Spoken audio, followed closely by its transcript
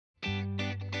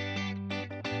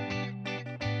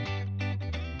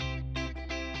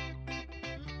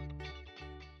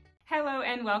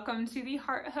and welcome to the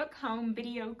Heart Hook Home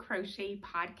Video Crochet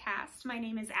Podcast. My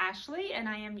name is Ashley and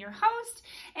I am your host,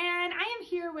 and I am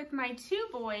here with my two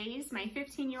boys, my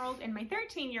 15-year-old and my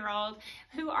 13-year-old,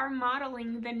 who are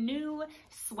modeling the new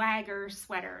Swagger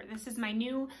sweater. This is my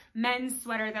new men's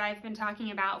sweater that I've been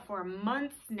talking about for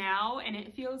months now, and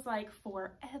it feels like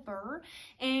forever,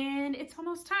 and it's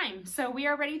almost time. So we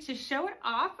are ready to show it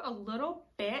off a little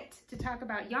bit, to talk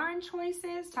about yarn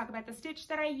choices, talk about the stitch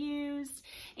that I used,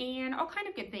 and all kind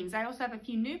of good things. I also have a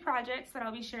few new projects that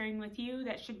I'll be sharing with you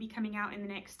that should be coming out in the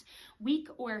next week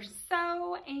or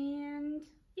so, and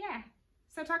yeah.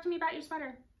 So talk to me about your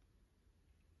sweater.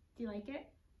 Do you like it?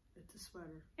 It's a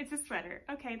sweater. It's a sweater.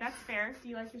 Okay, that's fair. Do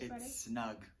you like your sweater? It's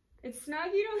snug. It's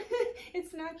snug, you don't,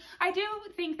 it's snug. I do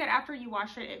think that after you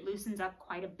wash it, it loosens up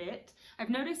quite a bit.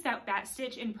 I've noticed that that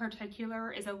stitch in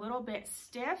particular is a little bit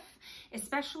stiff,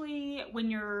 especially when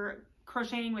you're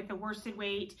crocheting with the worsted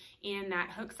weight and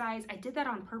that hook size. I did that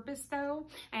on purpose though.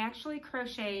 I actually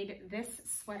crocheted this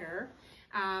sweater,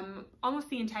 almost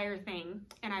the entire thing,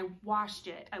 and I washed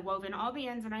it. I wove in all the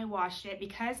ends and I washed it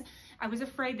because I was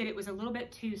afraid that it was a little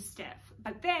bit too stiff.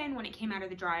 But then when it came out of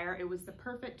the dryer, it was the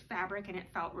perfect fabric and it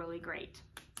felt really great.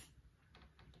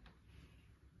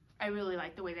 I really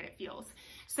like the way that it feels.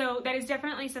 So that is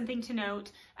definitely something to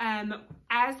note.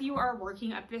 As you are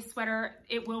working up this sweater,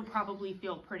 it will probably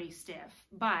feel pretty stiff,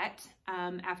 but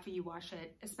after you wash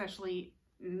it, especially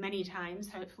many times,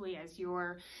 hopefully as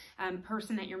your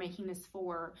person that you're making this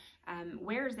for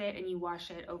wears it and you wash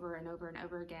it over and over and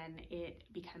over again, it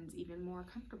becomes even more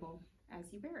comfortable as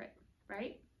you wear it,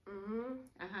 right?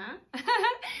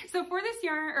 So for this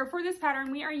yarn, or for this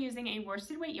pattern, we are using a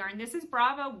worsted weight yarn. This is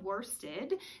Brava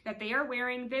worsted that they are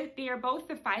wearing. They are both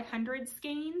the 500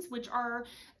 skeins, which are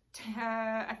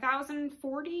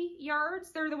 1,040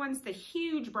 yards. They're the ones, the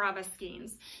huge Brava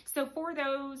skeins. So for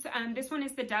those, this one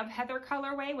is the Dove Heather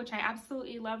colorway, which I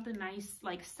absolutely love the nice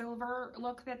like silver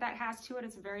look that has to it.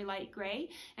 It's a very light gray.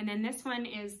 And then this one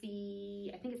is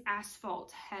the, I think it's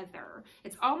Asphalt Heather.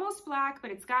 It's almost black,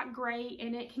 but it's got gray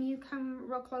in it. Can you come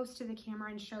real close to the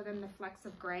camera and show them the flecks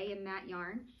of gray in that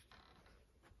yarn?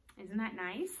 Isn't that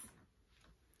nice?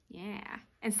 Yeah,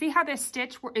 and see how this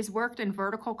stitch is worked in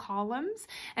vertical columns,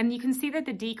 and you can see that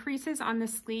the decreases on the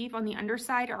sleeve on the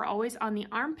underside are always on the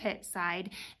armpit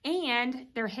side, and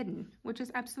they're hidden, which is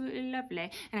absolutely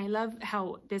lovely. And I love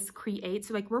how this creates,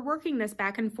 like we're working this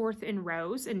back and forth in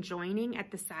rows and joining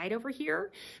at the side over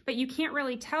here, but you can't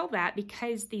really tell that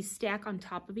because these stack on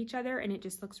top of each other, and it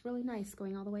just looks really nice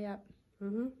going all the way up.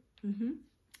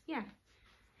 Yeah.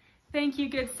 Thank you,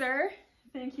 good sir.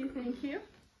 Thank you, thank you.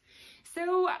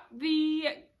 So the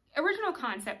original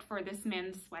concept for this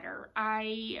men's sweater,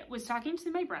 I was talking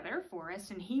to my brother,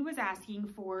 Forrest, and he was asking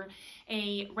for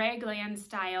a raglan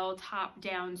style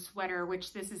top-down sweater,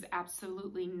 which this is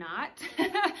absolutely not.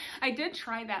 I did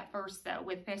try that first though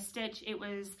with this stitch. It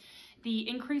was, the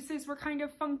increases were kind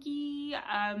of funky.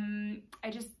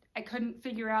 I couldn't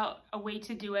figure out a way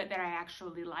to do it that I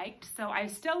actually liked. So I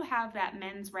still have that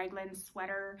men's raglan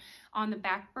sweater on the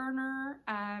back burner.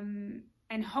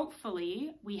 And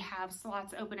hopefully we have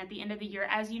slots open at the end of the year.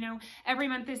 As you know, every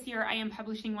month this year I am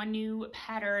publishing one new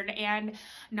pattern, and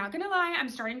not gonna lie, I'm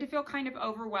starting to feel kind of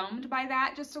overwhelmed by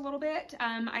that just a little bit.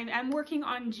 I'm working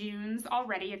on June's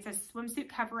already. It's a swimsuit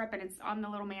cover-up and it's on the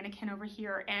little mannequin over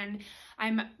here, and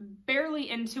I'm barely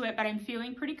into it, but I'm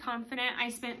feeling pretty confident. I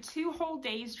spent 2 whole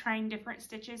days trying different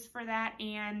stitches for that,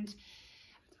 and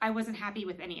I wasn't happy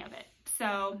with any of it.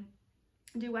 So,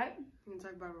 do what? You can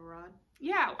talk about a rod.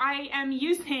 Yeah, I am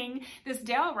using this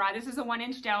dowel rod. This is a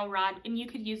 1-inch dowel rod, and you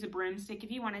could use a broomstick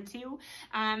if you wanted to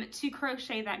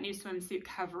crochet that new swimsuit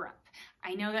cover-up.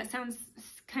 I know that sounds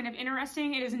kind of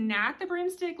interesting. It is not the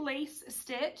broomstick lace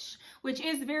stitch, which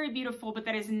is very beautiful, but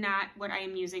that is not what I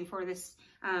am using for this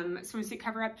swimsuit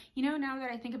cover-up. You know, now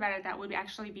that I think about it, that would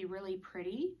actually be really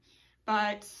pretty,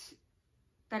 but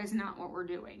that is not what we're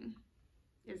doing,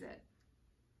 is it?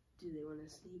 Do they want a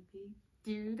sneak peek?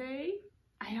 Do they?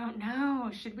 I don't know.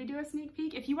 Should we do a sneak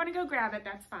peek? If you want to go grab it,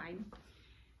 that's fine.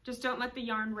 Just don't let the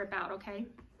yarn rip out, okay?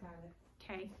 Got it.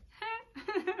 Okay.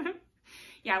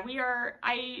 Yeah,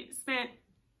 I spent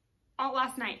all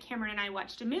last night, Cameron and I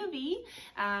watched a movie.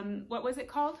 What was it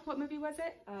called? What movie was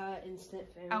it?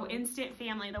 Instant Family. Oh, Instant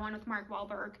Family, the one with Mark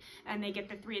Wahlberg, and they get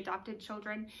the 3 adopted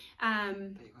children.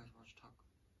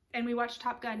 And we watched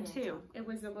Top Gun too. It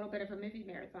was a little bit of a movie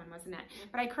marathon, wasn't it?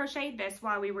 But I crocheted this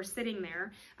while we were sitting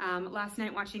there last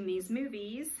night watching these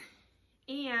movies,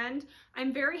 and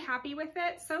I'm very happy with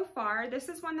it so far. This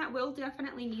is one that will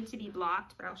definitely need to be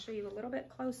blocked, but I'll show you a little bit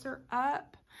closer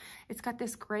up. It's got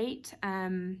this great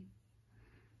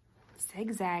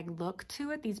zigzag look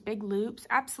to it, these big loops.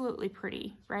 Absolutely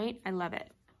pretty, right? I love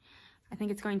it. I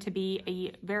think it's going to be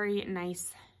a very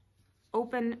nice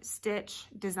open stitch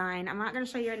design. I'm not going to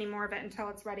show you any more of it until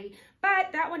it's ready, but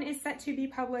that one is set to be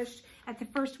published at the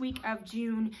first week of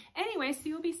June. Anyway, so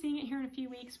you'll be seeing it here in a few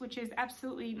weeks, which is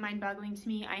absolutely mind-boggling to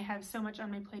me. I have so much on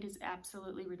my plate, it's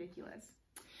absolutely ridiculous.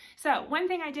 So one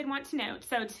thing I did want to note,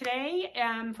 so today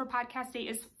for podcast day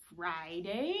is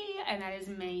Friday, and that is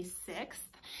May 6th.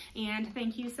 And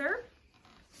thank you, sir.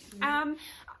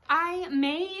 I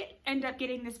may end up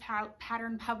getting this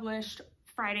pattern published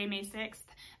Friday, May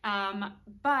 6th,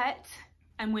 but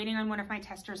I'm waiting on one of my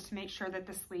testers to make sure that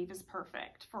the sleeve is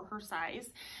perfect for her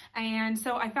size. And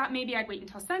so I thought maybe I'd wait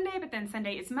until Sunday, but then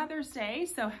Sunday is Mother's Day.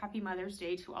 So happy Mother's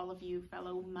Day to all of you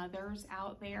fellow mothers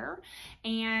out there.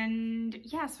 And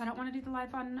yeah, so I don't want to do the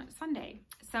live on Sunday.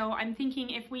 So I'm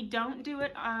thinking if we don't do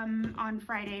it on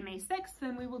Friday, May 6th,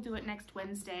 then we will do it next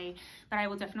Wednesday. But I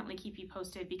will definitely keep you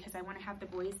posted because I want to have the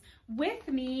boys with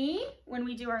me when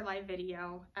we do our live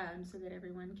video so that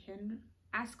everyone can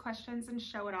ask questions and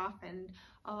show it off and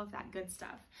all of that good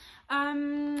stuff.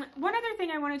 One other thing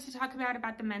I wanted to talk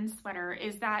about the men's sweater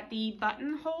is that the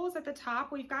buttonholes at the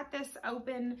top, we've got this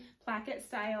open placket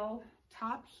style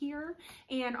top here,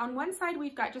 and on one side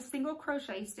we've got just single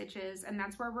crochet stitches, and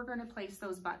that's where we're going to place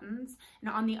those buttons. And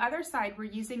on the other side we're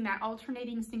using that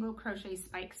alternating single crochet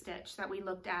spike stitch that we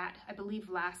looked at, I believe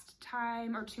last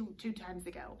time or two times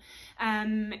ago.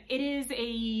 It is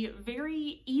a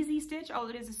very easy stitch. All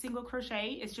it is single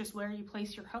crochet. It's just where you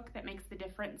place your hook that makes the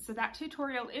difference. So that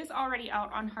tutorial is already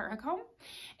out on Heart Hook Home.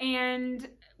 And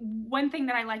one thing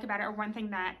that I like about it, or one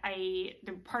thing that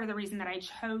part of the reason that I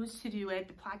chose to do it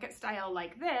the placket style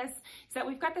like this, is that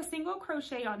we've got the single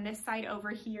crochet on this side over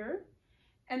here,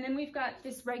 and then we've got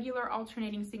this regular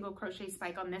alternating single crochet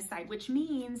spike on this side, which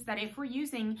means that if we're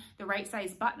using the right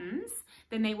size buttons,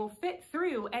 then they will fit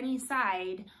through any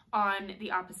side on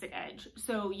the opposite edge.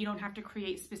 So you don't have to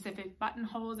create specific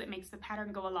buttonholes. It makes the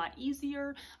pattern go a lot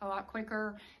easier, a lot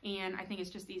quicker, and I think it's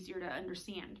just easier to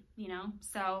understand, you know?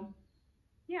 So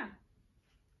yeah.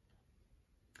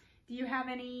 Do you have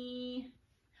any...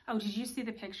 Oh, did you see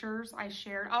the pictures I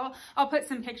shared? I'll put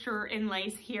some picture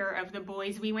inlays here of the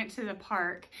boys. We went to the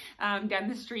park down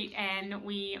the street and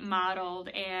we modeled,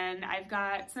 and I've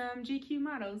got some GQ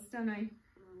models, don't I?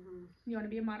 Mm-hmm. You want to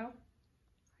be a model?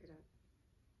 I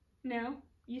don't. No?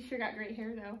 You sure got great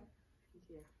hair though.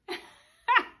 Yeah.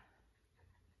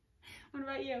 What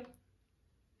about you?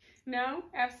 No?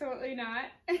 Absolutely not.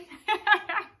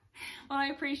 Well, I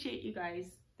appreciate you guys.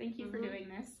 Thank you for doing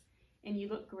this. And you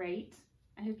look great.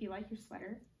 I hope you like your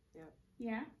sweater. Yeah.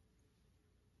 Yeah?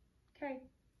 Okay.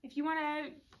 If you want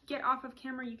to get off of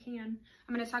camera, you can.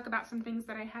 I'm going to talk about some things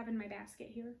that I have in my basket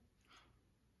here.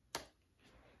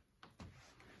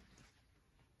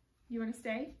 You want to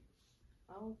stay?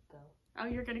 I'll go. Oh,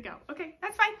 you're going to go. Okay,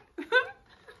 that's fine.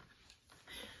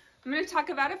 I'm going to talk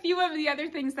about a few of the other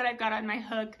things that I've got on my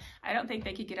hook. I don't think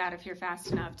they could get out of here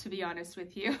fast enough, to be honest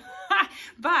with you.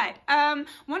 But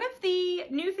one of the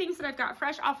new things that I've got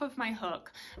fresh off of my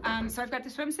hook, so I've got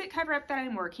the swimsuit cover-up that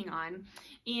I'm working on.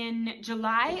 In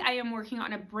July, I am working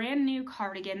on a brand new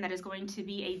cardigan that is going to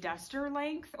be a duster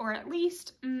length, or at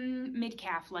least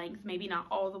mid-calf length, maybe not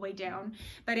all the way down,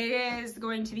 but it is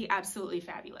going to be absolutely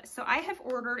fabulous. So I have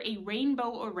ordered a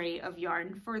rainbow array of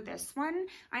yarn for this one.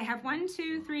 I have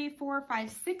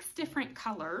 6 different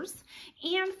colors,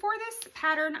 and for this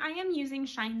pattern I am using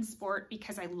Shine Sport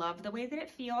because I love the way that it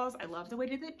feels. I love the way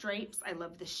that it drapes. I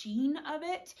love the sheen of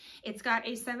it. It's got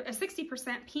a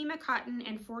 60% Pima cotton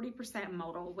and 40%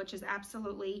 modal, which is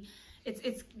absolutely,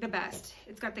 it's the best.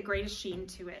 It's got the greatest sheen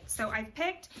to it. So I've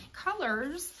picked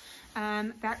colors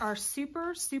that are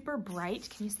super, super bright.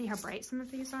 Can you see how bright some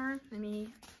of these are? Let me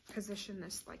position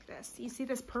this like this. You see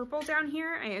this purple down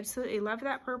here? I absolutely love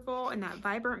that purple and that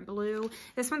vibrant blue.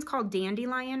 This one's called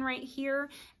Dandelion right here.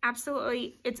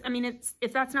 Absolutely,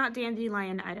 if that's not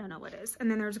Dandelion, I don't know what is.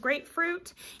 And then there's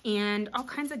grapefruit and all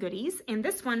kinds of goodies. And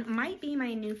this one might be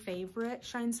my new favorite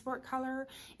Shine Sport color.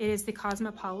 It is the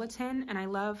Cosmopolitan, and I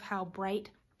love how bright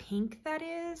pink that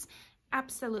is.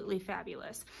 Absolutely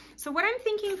fabulous. So what I'm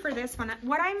thinking for this one,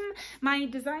 my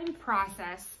design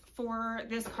process for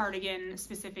this cardigan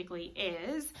specifically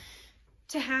is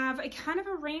to have a kind of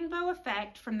a rainbow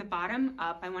effect from the bottom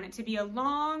up. I want it to be a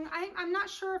long, I'm not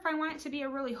sure if I want it to be a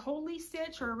really holey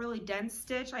stitch or a really dense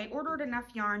stitch. I ordered enough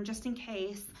yarn just in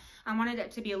case. I wanted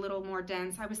it to be a little more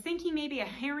dense. I was thinking maybe a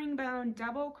herringbone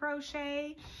double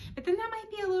crochet, but then that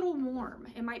might be a little warm.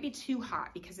 It might be too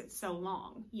hot because it's so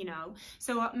long, you know?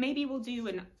 So maybe we'll do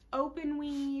an open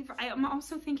weave. I'm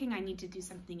also thinking I need to do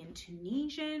something in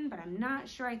Tunisian, but I'm not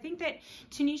sure. I think that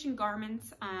Tunisian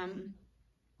garments,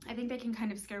 I think they can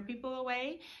kind of scare people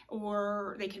away,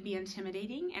 or they can be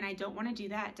intimidating, and I don't want to do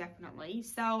that, definitely.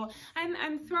 So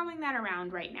I'm throwing that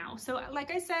around right now. So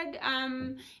like I said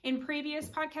in previous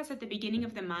podcasts at the beginning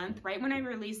of the month, right when I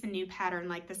release a new pattern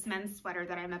like this men's sweater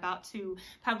that I'm about to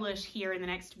publish here in the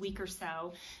next week or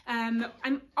so,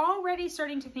 I'm already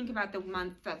starting to think about the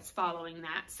month that's following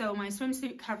that. So my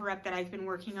swimsuit cover-up that I've been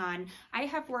working on, I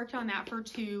have worked on that for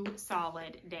 2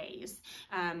 solid days,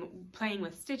 playing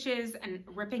with stitches and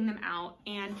ripping them out.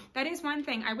 And that is one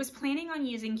thing. I was planning on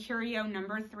using Curio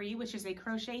number 3, which is a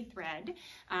crochet thread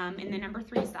in the number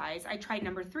 3 size. I tried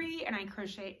number 3 and I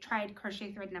tried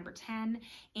crochet thread number 10,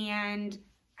 and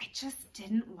I just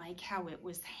didn't like how it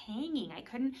was hanging.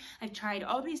 I've tried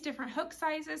all these different hook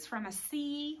sizes, from a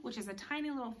C, which is a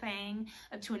tiny little thing,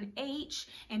 up to an H,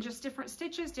 and just different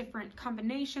stitches, different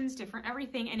combinations, different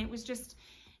everything, and it was just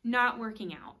not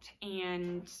working out.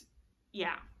 And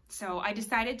yeah, so I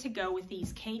decided to go with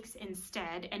these cakes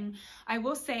instead. And I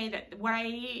will say that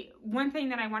one thing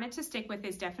that I wanted to stick with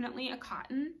is definitely a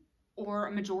cotton or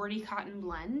a majority cotton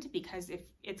blend, because if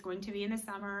it's going to be in the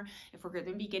summer, if we're going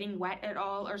to be getting wet at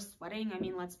all or sweating, I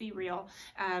mean, let's be real,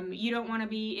 you don't want to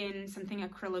be in something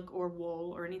acrylic or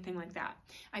wool or anything like that.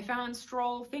 I found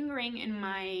Stroll fingering in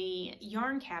my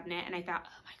yarn cabinet, and I thought,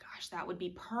 oh my gosh, that would be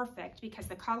perfect because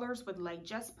the colors would lay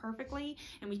just perfectly,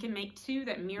 and we can make 2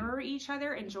 that mirror each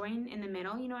other and join in the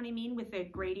middle, you know what I mean, with the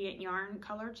gradient yarn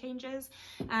color changes.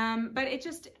 But it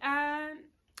just,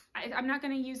 I'm not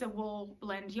going to use a wool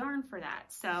blend yarn for that.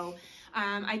 So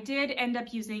I did end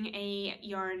up using a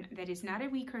yarn that is not a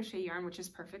We Crochet yarn, which is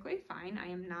perfectly fine. I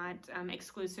am not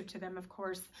exclusive to them, of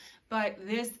course, but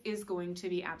this is going to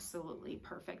be absolutely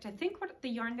perfect. I think what the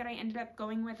yarn that I ended up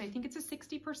going with, I think it's a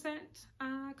 60%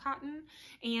 cotton,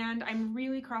 and I'm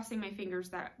really crossing my fingers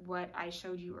that what I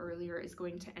showed you earlier is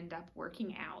going to end up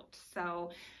working out.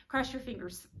 So cross your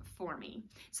fingers for me.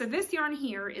 So this yarn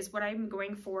here is what I'm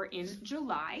going for in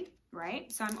July,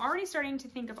 right? So I'm already starting to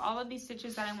think of all of these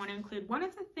stitches that I want to include. One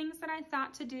of the things that I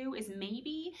thought to do is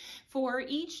maybe for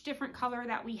each different color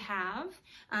that we have,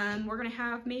 we're going to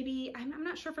have maybe, I'm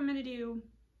not sure if I'm going to do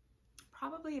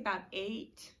probably about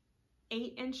 8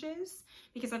 inches,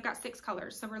 because I've got 6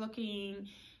 colors. So we're looking,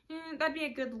 that'd be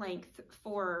a good length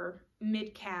for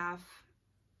mid-calf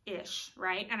ish,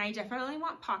 right? And I definitely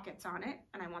want pockets on it,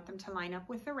 and I want them to line up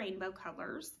with the rainbow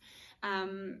colors.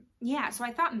 Yeah, so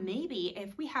I thought maybe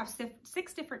if we have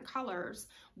 6 different colors,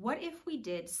 what if we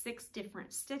did 6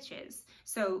 different stitches?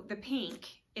 So the pink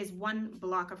is 1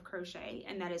 block of crochet,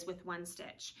 and that is with 1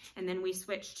 stitch. And then we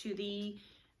switch to the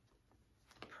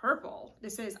purple.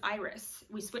 This is iris.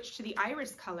 We switch to the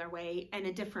iris colorway and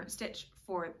a different stitch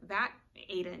for that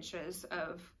 8 inches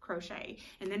of crochet.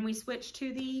 And then we switch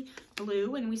to the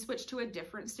blue and we switch to a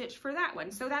different stitch for that one.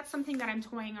 So that's something that I'm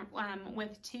toying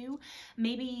with too.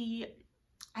 Maybe,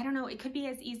 I don't know, it could be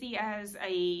as easy as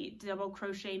a double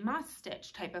crochet moss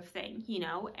stitch type of thing, you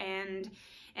know, and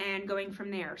going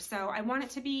from there. So I want it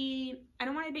to be, I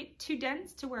don't want it to be too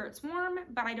dense to where it's warm,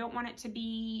 but I don't want it to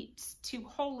be too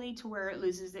holey to where it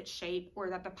loses its shape, or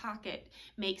that the pocket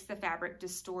makes the fabric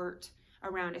distort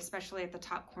around, especially at the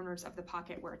top corners of the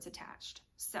pocket where it's attached.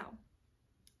 So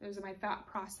those are my thought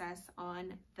process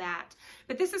on that.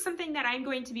 But this is something that I'm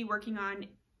going to be working on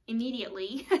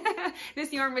immediately.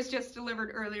 This yarn was just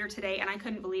delivered earlier today, and I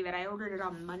couldn't believe it. I ordered it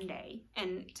on Monday,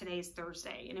 and today's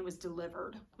Thursday, and it was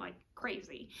delivered like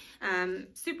crazy.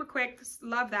 Super quick.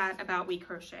 Love that about We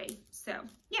Crochet. So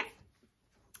yeah,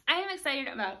 I am excited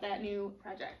about that new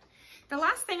project. The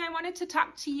last thing I wanted to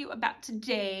talk to you about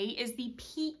today is the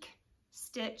Peak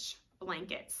Stitch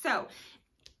blanket. So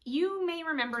you may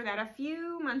remember that a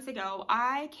few months ago,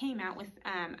 I came out with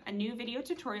a new video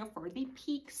tutorial for the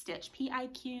Peak Stitch,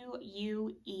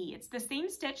 P-I-Q-U-E. It's the same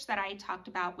stitch that I talked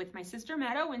about with my sister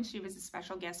Meadow when she was a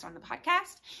special guest on the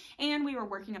podcast, and we were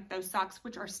working up those socks,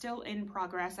 which are still in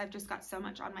progress. I've just got so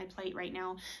much on my plate right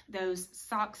now. Those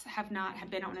socks have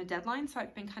been on a deadline, so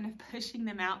I've been kind of pushing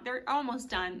them out. They're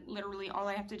almost done. Literally, all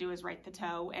I have to do is write the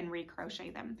toe and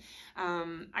recrochet them.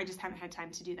 I just haven't had time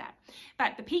to do that.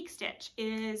 But the Peak Stitch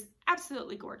is is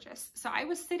absolutely gorgeous. So I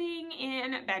was sitting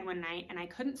in bed one night and I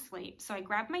couldn't sleep. So I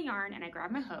grabbed my yarn and I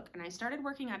grabbed my hook and I started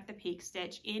working up the peak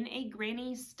stitch in a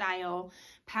granny style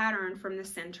pattern from the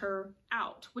center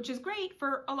out, which is great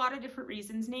for a lot of different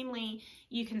reasons. Namely,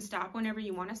 you can stop whenever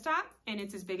you want to stop and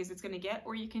it's as big as it's going to get,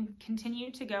 or you can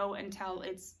continue to go until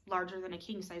it's larger than a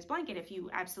king size blanket if you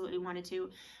absolutely wanted to.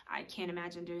 I can't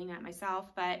imagine doing that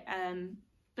myself, but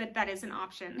that is an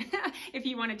option if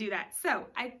you want to do that. So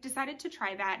I decided to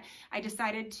try that. I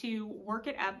decided to work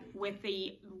it up with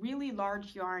a really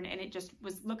large yarn and it just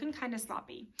was looking kind of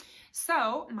sloppy.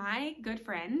 So my good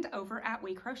friend over at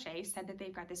We Crochet said that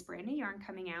they've got this brand new yarn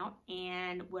coming out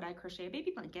and would I crochet a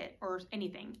baby blanket or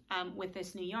anything with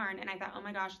this new yarn? And I thought, oh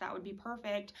my gosh, that would be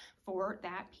perfect for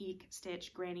that peak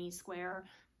stitch granny square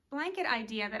blanket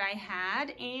idea that I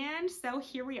had. And so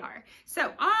here we are.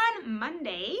 So on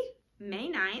Monday,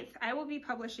 May 9th, I will be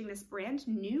publishing this brand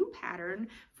new pattern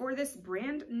for this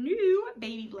brand new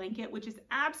baby blanket, which is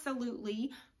absolutely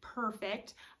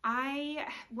perfect. I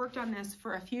worked on this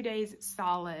for a few days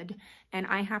solid, and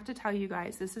I have to tell you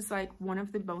guys, this is like one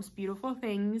of the most beautiful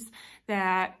things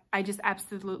that I just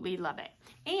absolutely love it.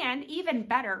 And even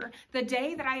better, the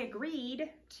day that I agreed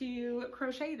to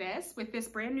crochet this with this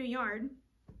brand new yarn,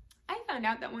 I found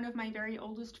out that one of my very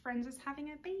oldest friends is having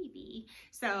a baby.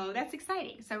 So that's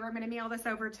exciting. So we're going to mail this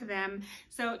over to them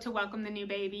to welcome the new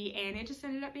baby, and it just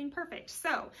ended up being perfect.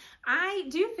 So I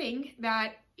do think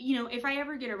that, you know, if I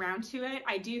ever get around to it,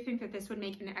 I do think that this would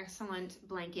make an excellent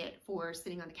blanket for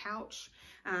sitting on the couch.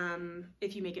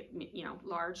 If you make it, you know,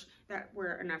 large, that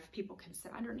where enough people can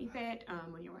sit underneath it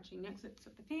when you're watching Netflix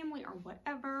with the family or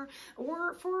whatever,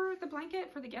 or for the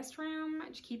blanket for the guest room,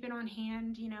 just keep it on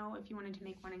hand, you know, if you wanted to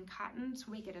make one in cotton,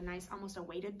 so make it a nice, almost a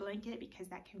weighted blanket, because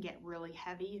that can get really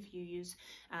heavy if you use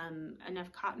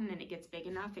enough cotton and it gets big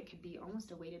enough. It could be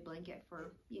almost a weighted blanket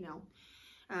for, you know,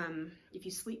 if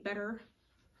you sleep better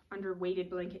under weighted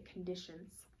blanket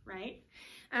conditions, right?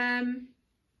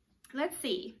 Let's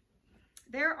see.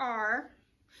 There are,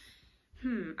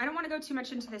 I don't want to go too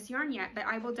much into this yarn yet, but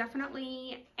I will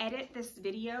definitely edit this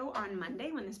video on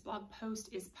Monday when this blog post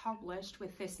is published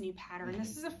with this new pattern.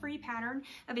 This is a free pattern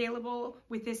available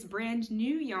with this brand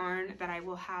new yarn that I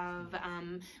will have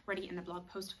ready in the blog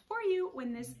post for you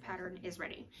when this pattern is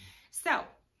ready. So,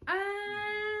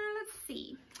 let's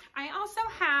see. I also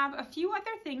have a few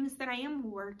other things that I am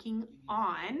working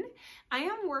on. I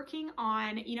am working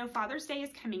on, you know, Father's Day is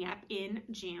coming up in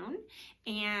June,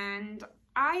 and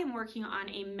I am working on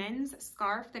a men's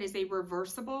scarf that is a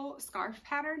reversible scarf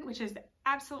pattern, which is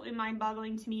absolutely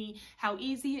mind-boggling to me how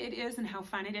easy it is and how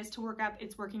fun it is to work up.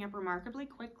 It's working up remarkably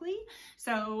quickly.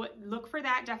 So look for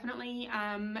that definitely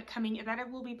coming.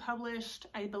 That will be published,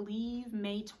 I believe,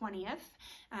 May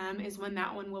 20th is when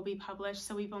that one will be published.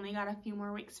 So we've only got a few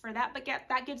more weeks for that, but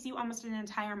that gives you almost an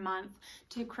entire month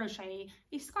to crochet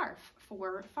a scarf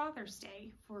for Father's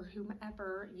Day for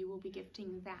whomever you will be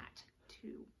gifting that to.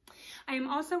 I am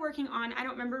also working on, I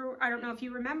don't know if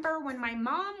you remember when my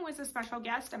mom was a special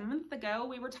guest a month ago,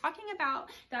 we were talking about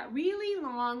that really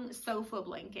long sofa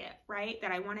blanket, right?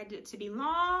 That I wanted it to be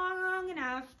long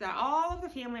enough that all of the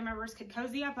family members could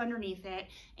cozy up underneath it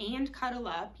and cuddle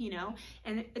up, you know,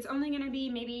 and it's only going to be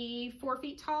maybe 4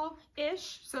 feet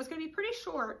tall-ish. So it's going to be pretty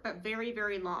short, but very,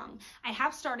 very long. I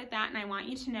have started that, and I want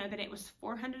you to know that it was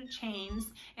 400 chains,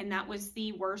 and that was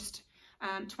the worst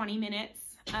 20 minutes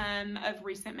of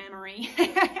recent memory.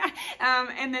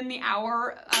 And then the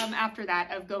hour after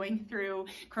that of going through,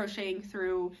 crocheting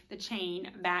through the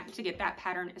chain back to get that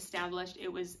pattern established.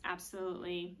 It was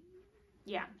absolutely,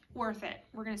 yeah, worth it.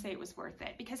 We're going to say it was worth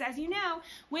it, because as you know,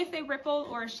 with a ripple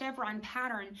or a chevron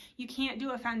pattern, you can't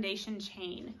do a foundation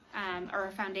chain or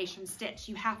a foundation stitch.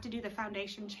 You have to do the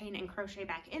foundation chain and crochet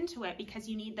back into it, because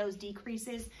you need those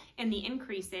decreases and the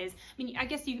increases. I mean, I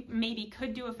guess you maybe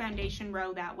could do a foundation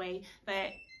row that way,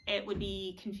 but it would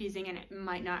be confusing and it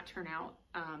might not turn out.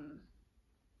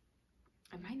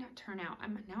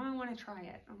 Now I want to try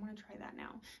it. I want to try that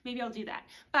now. Maybe I'll do that.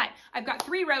 But I've got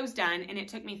 3 rows done, and it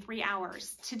took me 3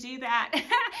 hours to do that.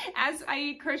 As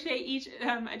I crochet each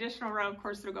additional row, of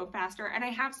course, it'll go faster. And I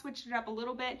have switched it up a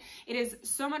little bit. It is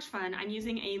so much fun. I'm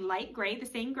using a light gray, the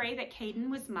same gray that Caden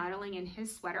was modeling in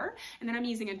his sweater. And then I'm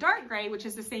using a dark gray, which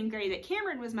is the same gray that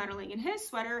Cameron was modeling in his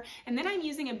sweater. And then I'm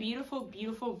using a beautiful,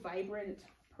 beautiful, vibrant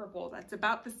purple that's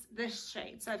about this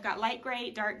shade. So I've got light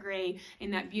gray, dark gray,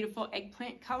 and that beautiful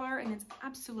eggplant color, and it's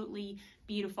absolutely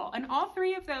beautiful. And all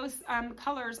 3 of those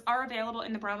colors are available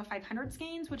in the Brava 500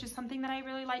 skeins, which is something that I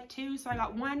really like too. So I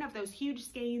got one of those huge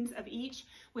skeins of each,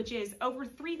 which is over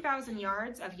 3,000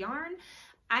 yards of yarn.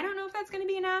 I don't know if that's going to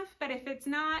be enough, but if it's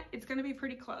not, it's going to be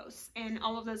pretty close. And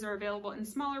all of those are available in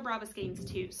smaller Brava skeins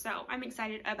too. So I'm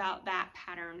excited about that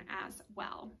pattern as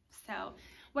well. So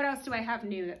what else do I have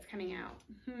new that's coming out?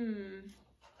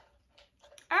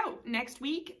 Oh, next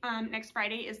week, next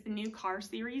Friday is the new Car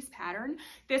Series pattern.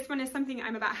 This one is something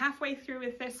I'm about halfway through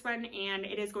with this one, and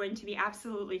it is going to be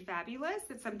absolutely fabulous.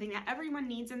 It's something that everyone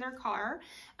needs in their car.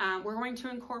 We're going to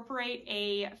incorporate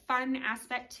a fun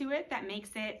aspect to it that makes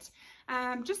it,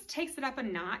 just takes it up a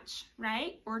notch,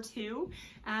 right? Or two.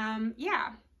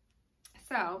 Yeah.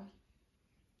 So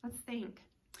let's think.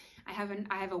 I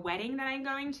have a wedding that I'm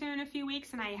going to in a few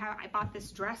weeks, and I bought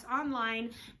this dress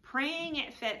online, praying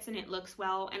it fits and it looks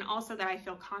well, and also that I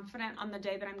feel confident on the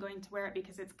day that I'm going to wear it,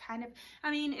 because it's kind of,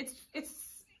 I mean, it's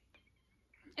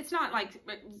not like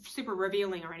super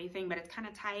revealing or anything, but it's kind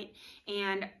of tight.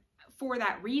 And for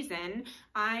that reason,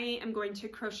 I am going to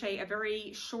crochet a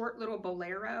very short little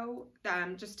bolero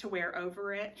just to wear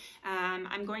over it. I'm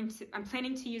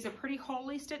planning to use a pretty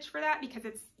holey stitch for that, because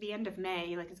it's the end of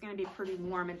May. Like, it's going to be pretty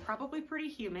warm and probably pretty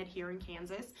humid here in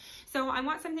Kansas. So I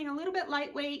want something a little bit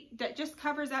lightweight that just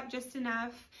covers up just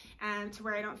enough to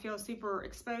where I don't feel super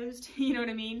exposed, you know what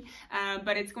I mean?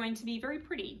 But it's going to be very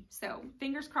pretty. So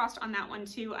fingers crossed on that one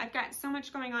too. I've got so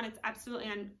much going on. It's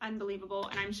absolutely unbelievable.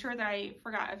 And I'm sure that I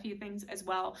forgot a few things as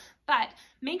well, but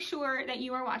make sure that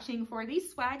you are watching for the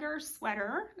Swagger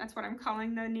sweater. That's what I'm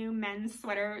calling the new men's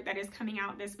sweater that is coming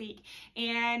out this week.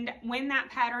 And when that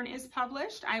pattern is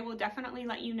published, I will definitely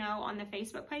let you know on the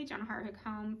Facebook page, on Heart Hook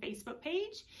Home Facebook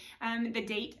page, the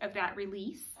date of that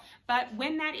release. But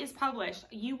when that is published,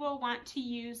 you will want to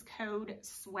use code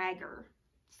SWAGGER.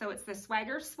 So it's the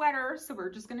Swagger sweater, so we're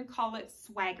just going to call it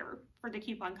Swagger for the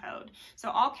coupon code.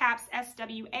 So all caps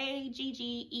SWAGGER,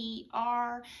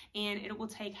 and it will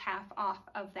take half off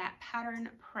of that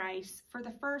pattern price for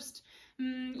the first,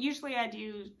 usually I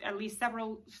do at least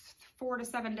 4 to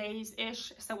 7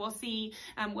 days-ish. So we'll see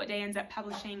what day ends up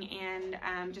publishing, and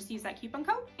just use that coupon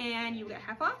code and you get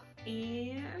half off,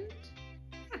 and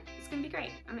it's going to be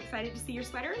great. I'm excited to see your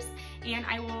sweaters, and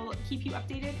I will keep you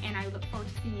updated, and I look forward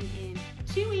to seeing you in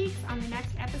 2 weeks on the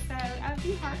next episode of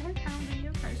the Heart Hook Home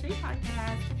Video Crochet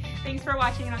Podcast. Thanks for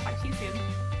watching, and I'll talk to you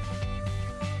soon.